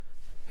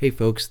Hey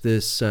folks,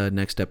 this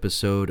next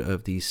episode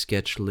of the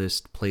Sketch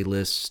List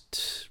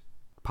Playlist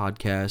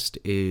podcast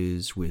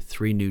is with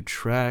 3 new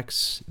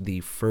tracks.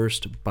 The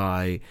first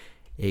by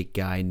a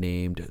guy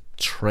named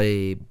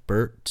Trey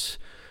Burt,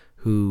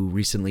 who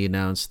recently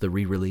announced the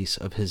re-release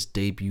of his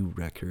debut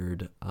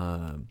record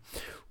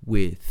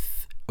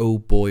with Oh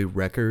Boy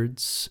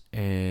Records,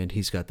 and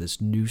he's got this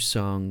new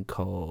song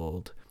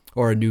called,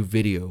 or a new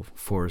video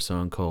for a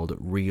song called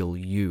Real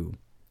You.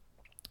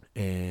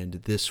 And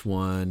this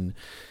one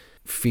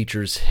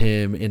features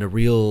him in a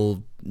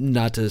real,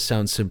 not to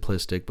sound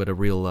simplistic, but a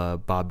real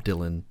Bob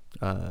Dylan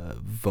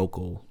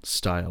vocal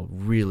style.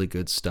 Really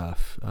good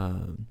stuff.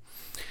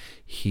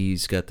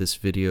 He's got this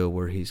video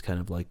where he's kind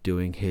of like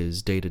doing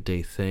his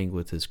day-to-day thing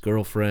with his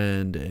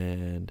girlfriend,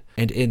 and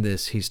in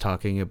this he's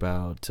talking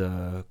about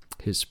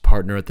his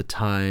partner at the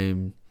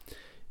time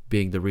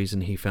being the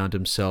reason he found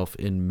himself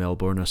in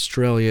Melbourne,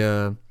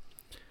 Australia.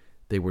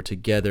 They were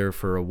together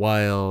for a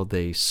while,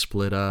 they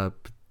split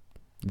up,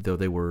 though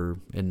they were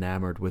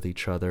enamored with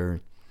each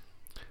other.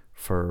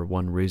 For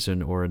one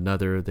reason or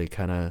another, they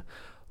kind of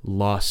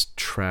lost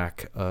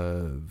track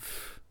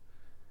of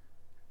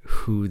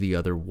who the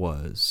other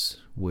was,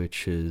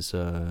 which is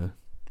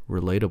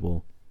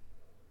relatable.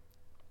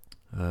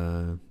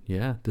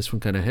 Yeah, this one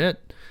kind of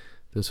hit.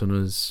 This one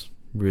was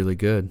really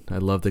good. I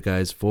love the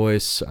guy's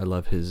voice. I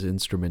love his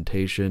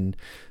instrumentation.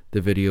 The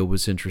video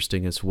was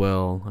interesting as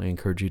well. I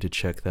encourage you to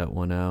check that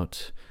one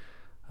out.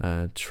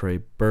 Trey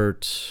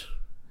Burt,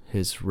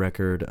 his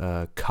record,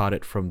 Caught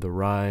It From the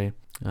Rye.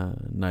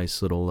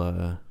 Nice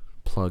little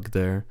plug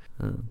there.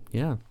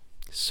 Yeah.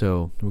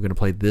 So we're going to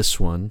play this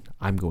one.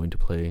 I'm going to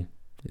play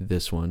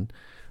this one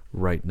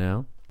right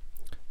now.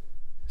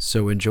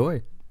 So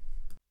enjoy.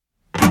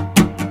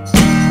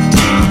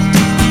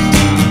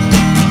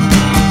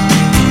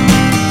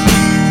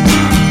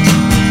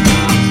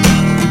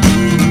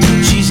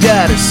 She's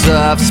got a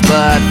soft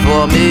spot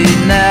for me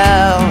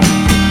now,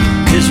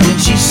 'cause when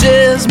she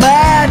says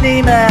my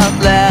name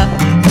out loud,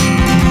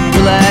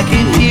 well, I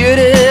can hear it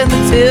in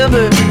the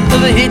timbre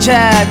of a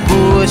hitchhike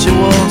voice. She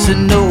wants to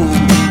know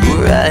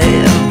where I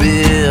have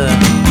been,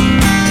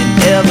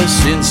 and ever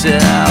since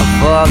I've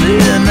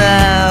fallen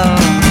out,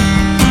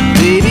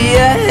 baby,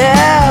 I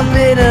have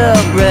been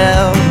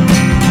around.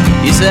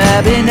 Yes,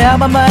 I've been out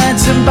my mind,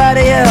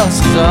 somebody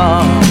else's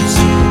arms,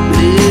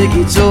 but it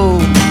gets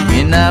old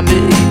and I'm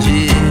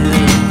aging.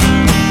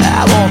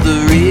 I want the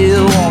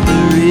real, want the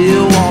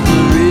real, want the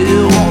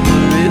real, want the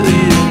real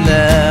you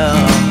now.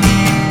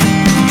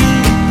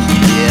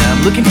 Yeah,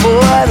 I'm looking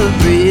for the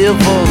real,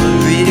 for the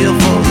real,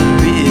 for the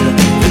real,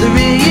 for the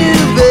real you,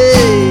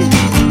 babe.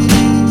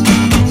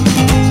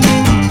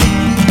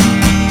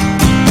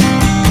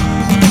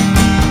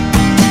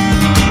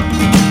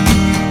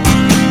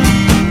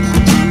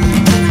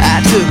 I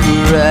took a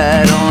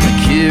ride on a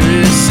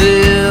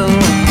carousel,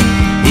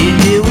 and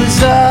it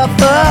was off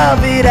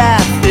of it I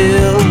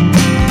fell.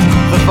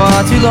 For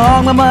far too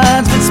long my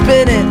mind's been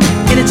spinning,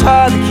 and it's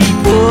hard to keep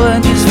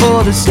one just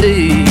for the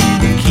sake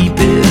of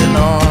keeping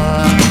on.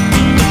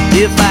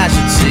 If I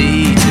should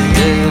say to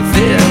her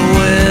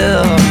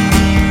farewell,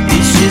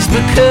 it's just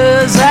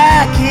because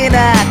I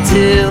cannot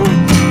tell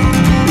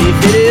if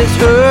it is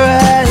her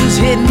eyes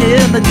hidden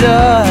in the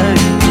dark,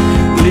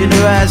 when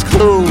her eyes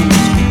close,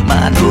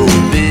 mine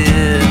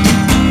open.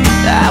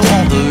 I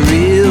want the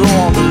real,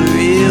 want the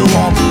real,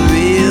 want the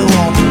real,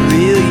 want the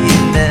real you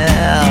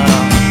now.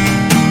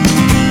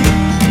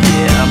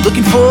 Yeah, I'm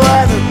looking for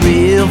the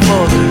real,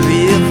 for the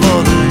real, for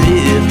the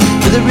real,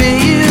 for the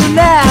real you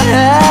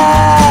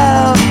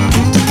now.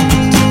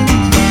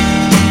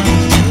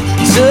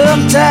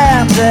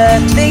 Sometimes I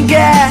think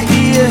I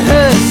hear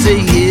her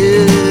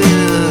singing,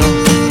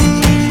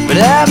 but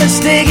I'm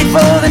mistaken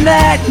for the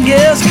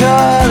nightingales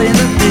calling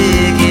the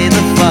thick in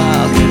the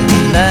fog of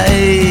the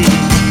night.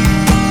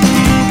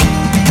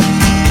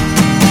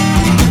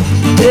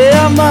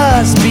 There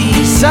must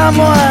be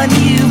someone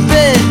you've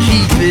been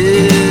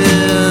keeping.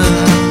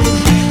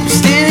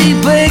 Still you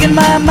plague in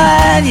my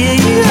mind, yeah,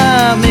 you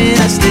harm me.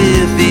 I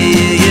still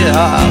feel you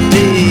harm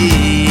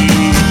me.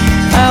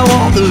 I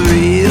want the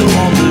real,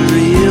 want the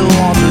real,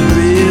 want the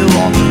real,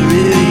 want the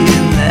real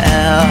you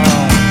now.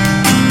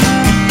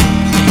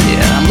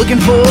 Yeah, I'm looking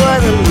for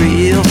the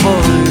real, for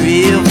the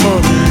real,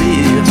 for the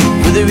real,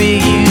 for the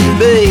real you,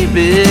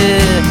 baby.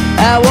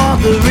 I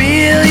want the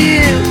real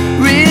you,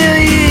 real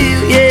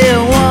you, yeah, I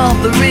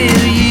want the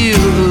real you.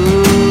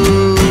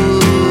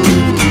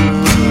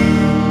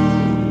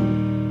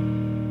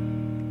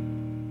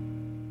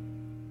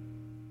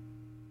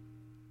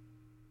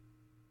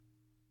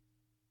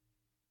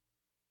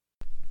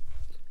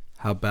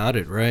 How about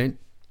it, right?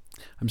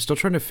 I'm still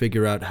trying to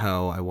figure out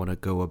how I want to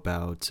go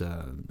about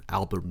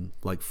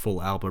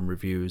full album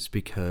reviews,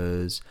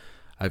 because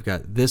I've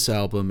got this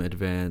album,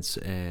 Advance,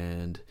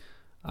 and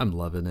I'm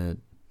loving it,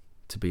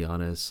 to be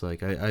honest.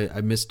 Like,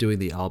 I miss doing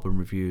the album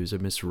reviews. I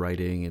miss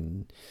writing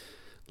and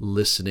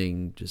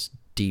listening just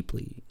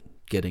deeply,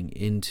 getting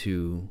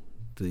into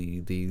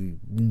the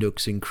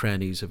nooks and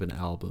crannies of an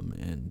album,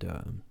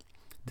 and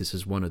this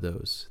is one of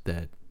those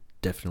that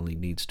definitely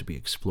needs to be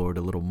explored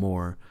a little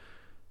more.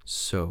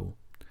 So,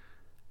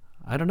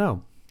 I don't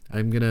know.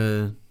 I'm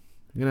gonna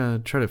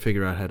try to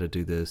figure out how to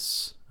do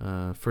this.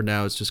 For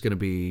now, it's just gonna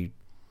be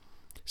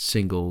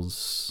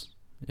singles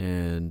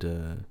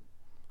and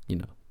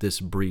this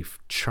brief,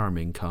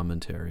 charming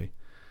commentary.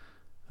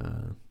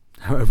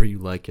 However you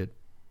like it.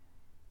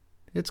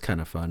 It's kind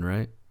of fun,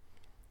 right?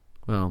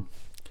 Well,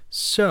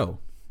 so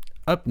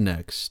up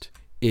next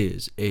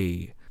is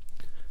a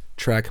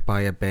track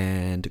by a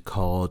band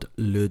called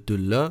Le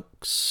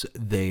Deluxe.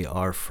 They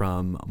are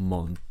from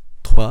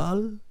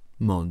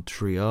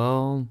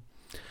Montreal.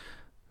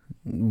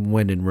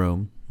 When in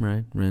Rome,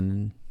 right?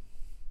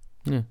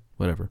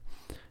 Whatever.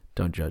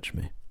 Don't judge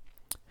me.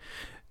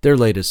 Their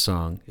latest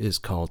song is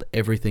called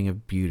Everything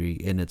of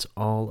Beauty, and it's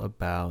all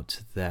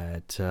about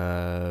that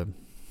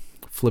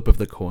flip of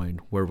the coin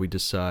where we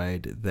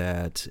decide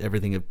that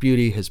everything of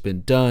beauty has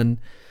been done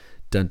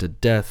to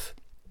death,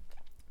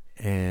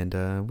 and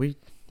we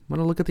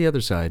want to look at the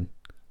other side.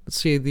 Let's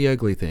see the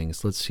ugly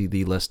things. Let's see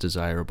the less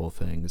desirable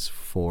things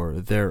for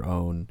their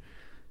own,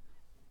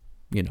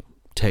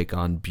 take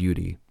on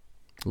beauty.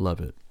 Love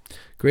it.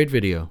 Great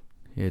video.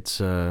 It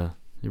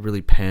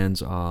really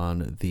pans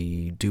on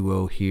the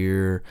duo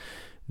here.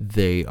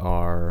 They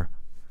are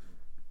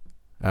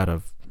out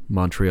of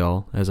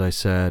Montreal, as I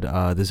said.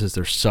 This is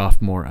their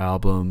sophomore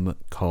album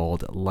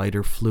called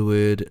Lighter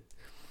Fluid.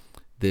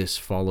 This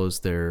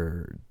follows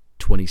their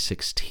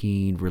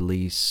 2016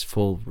 release,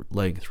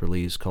 full-length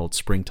release called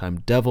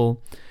Springtime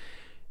Devil,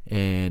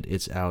 and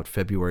it's out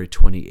February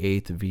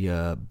 28th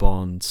via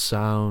Bon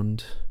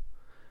Sound,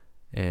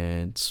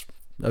 and it's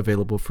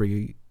available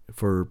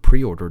for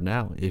pre-order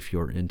now if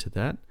you're into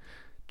that.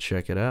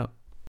 Check it out.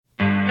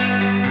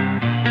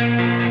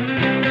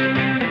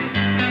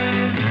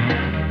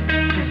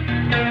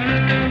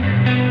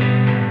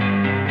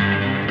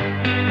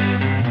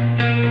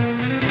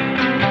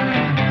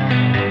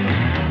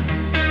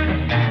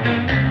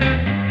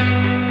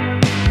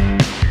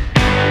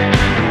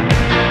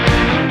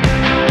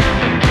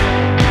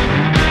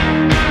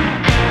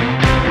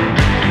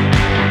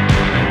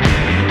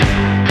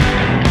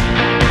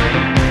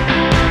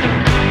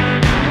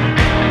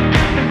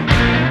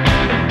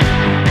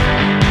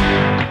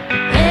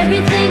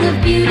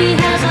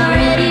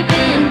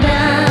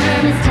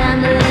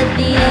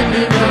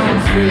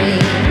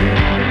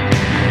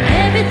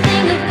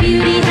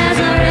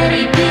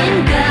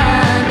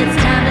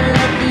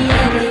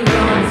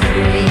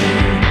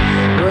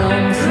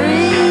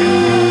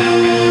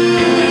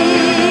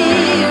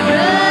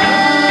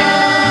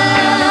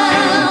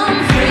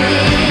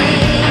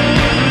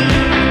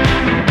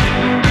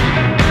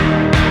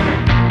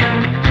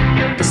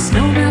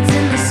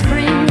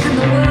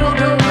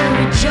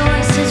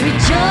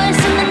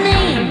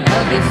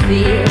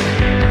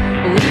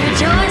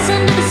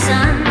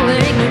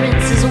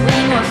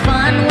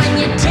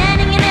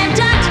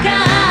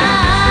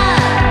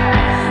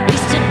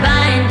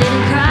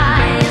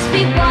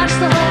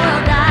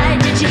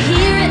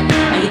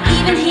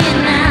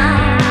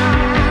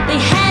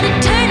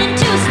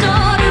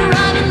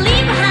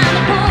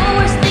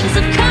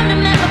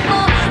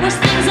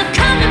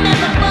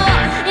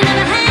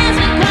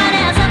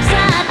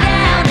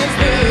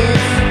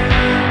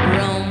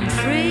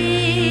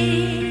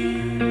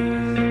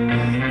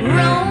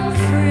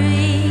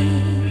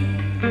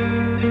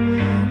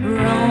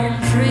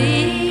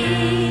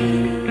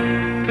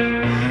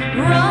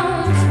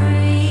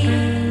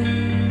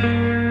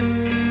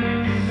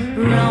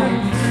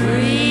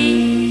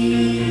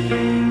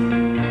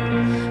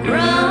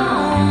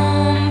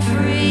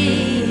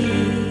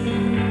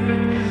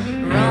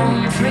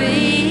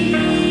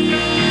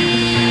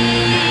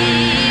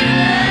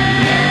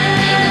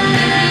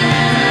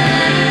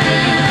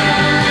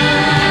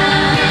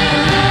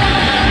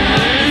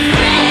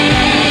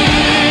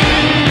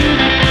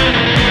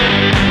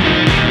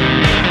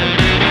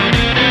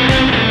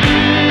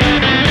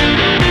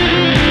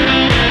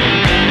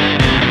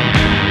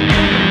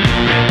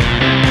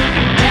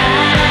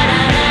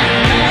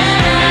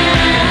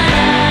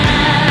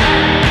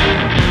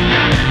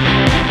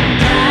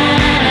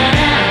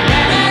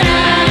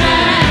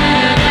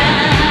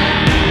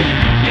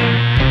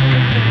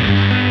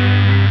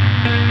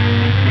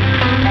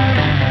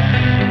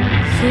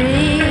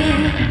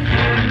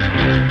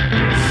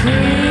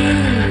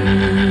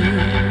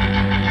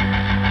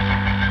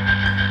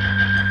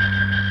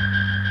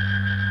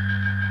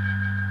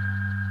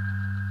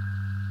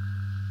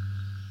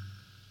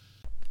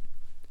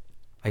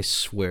 I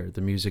swear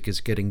the music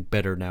is getting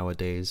better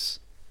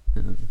nowadays.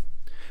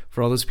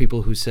 For all those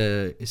people who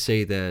say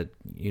that,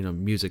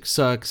 music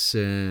sucks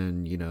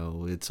and,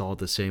 it's all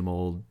the same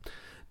old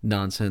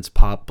nonsense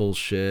pop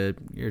bullshit,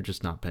 you're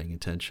just not paying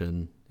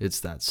attention. It's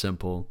that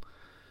simple.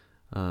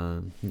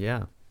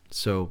 Yeah.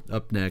 So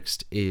up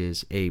next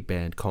is a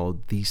band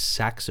called The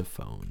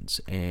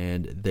Saxophones,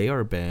 and they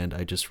are a band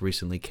I just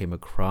recently came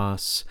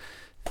across.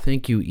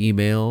 Thank you,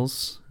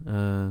 emails.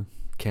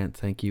 Can't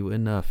thank you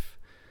enough.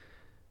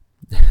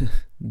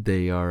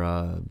 They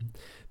are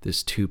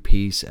this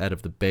two-piece out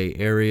of the Bay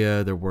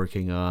Area. They're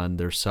working on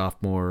their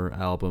sophomore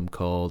album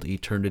called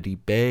Eternity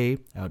Bay,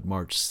 out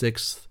March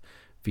 6th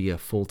via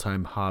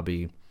Full-Time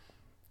Hobby.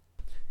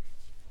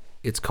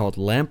 It's called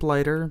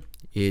Lamplighter.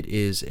 It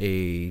is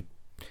a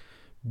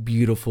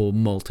beautiful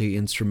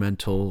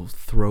multi-instrumental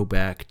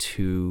throwback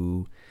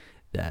to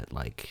that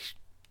like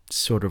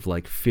sort of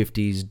like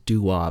 50s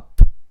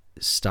doo-wop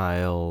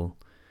style,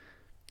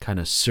 kind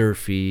of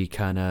surfy,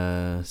 kind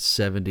of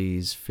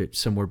 70s,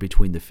 somewhere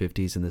between the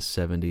 50s and the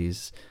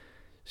 70s,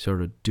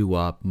 sort of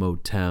doo-wop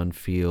Motown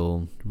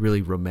feel,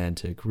 really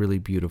romantic, really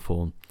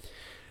beautiful.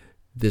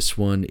 This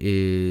one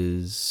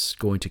is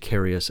going to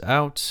carry us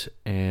out,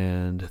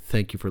 and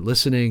thank you for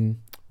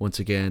listening. Once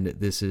again,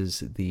 this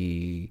is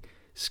the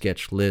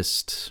Sketch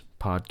List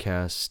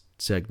podcast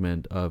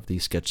segment of the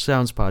Sketch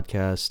Sounds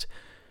podcast.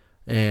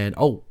 And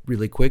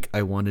really quick,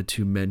 I wanted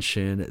to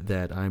mention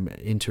that I'm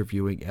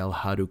interviewing El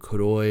Hadu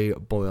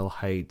Kuroi, Boyle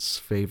Heights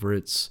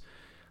favorites,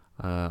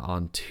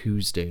 on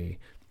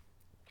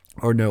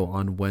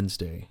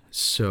Wednesday.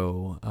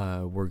 So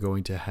we're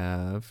going to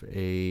have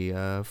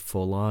a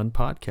full-on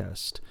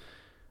podcast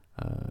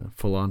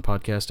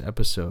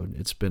episode.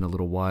 It's been a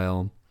little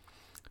while,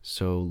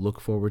 so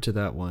look forward to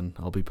that one.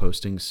 I'll be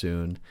posting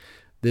soon.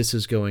 This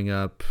is going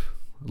up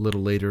a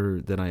little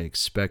later than I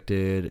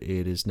expected.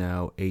 It is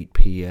now 8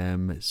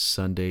 p.m.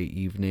 Sunday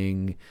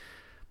evening,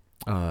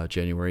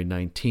 January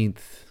 19th.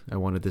 I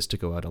wanted this to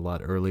go out a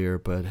lot earlier,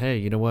 but hey,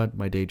 you know what?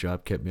 My day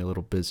job kept me a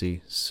little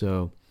busy,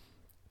 so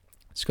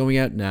it's going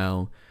out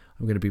now.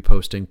 I'm going to be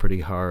posting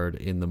pretty hard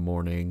in the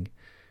morning.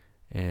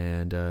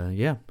 And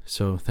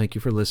so thank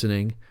you for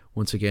listening.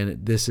 Once again,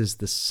 this is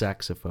the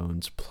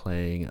saxophones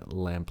playing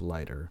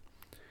Lamplighter.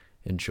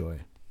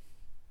 Enjoy.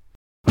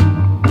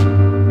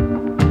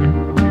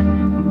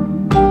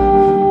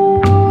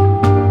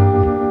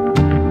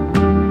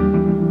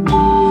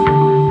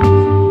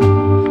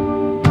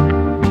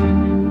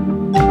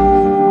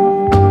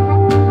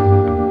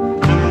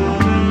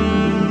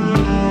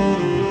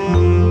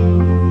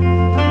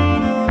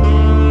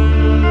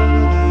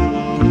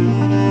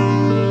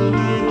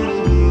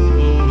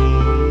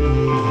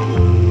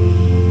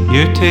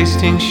 You're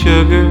tasting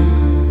sugar,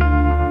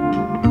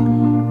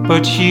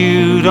 but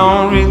you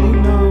don't really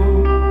know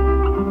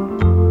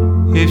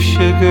if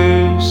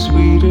sugar's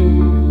sweeter,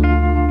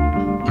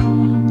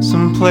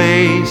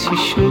 someplace you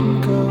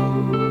shouldn't go.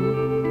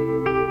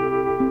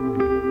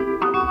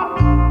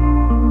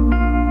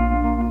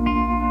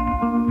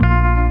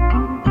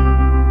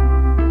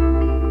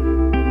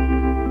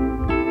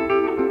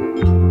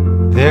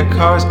 Their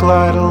cars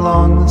glide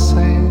along the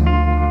sand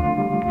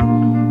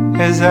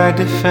as I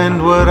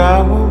defend what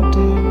I won't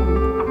do.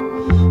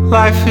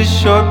 Life is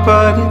short,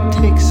 but it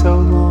takes so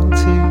long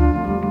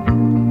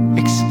to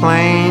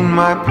explain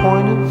my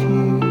point of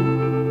view.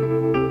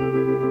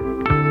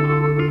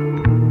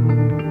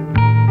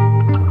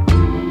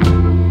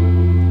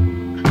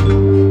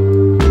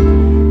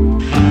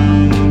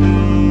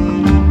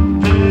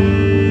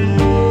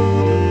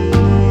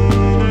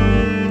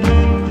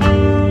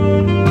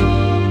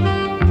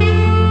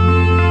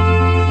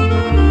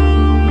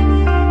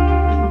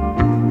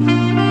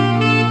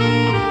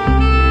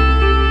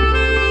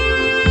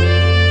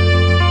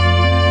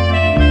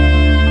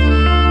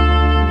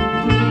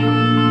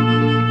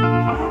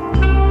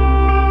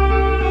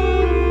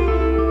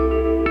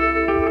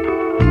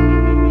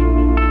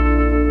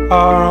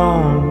 Our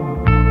own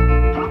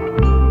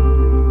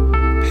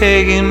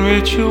pagan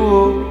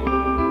ritual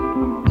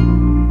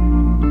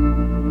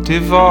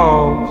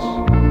devolves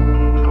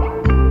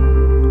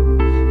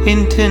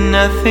into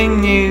nothing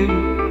new.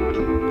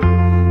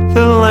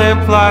 The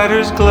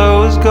lamplighter's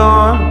glow is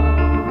gone.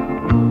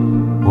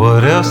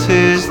 What else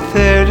is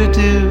there to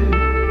do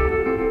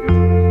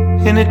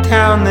in a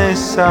town this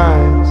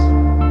size,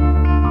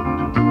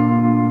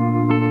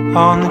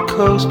 on the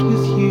coast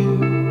with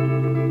you?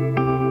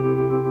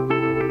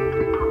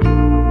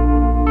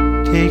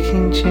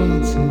 Taking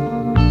chances.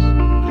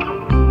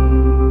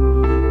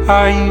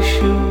 Are you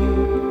sure?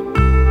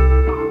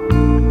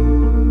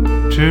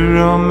 True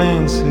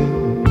romances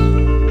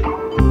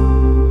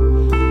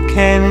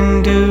can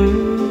endure.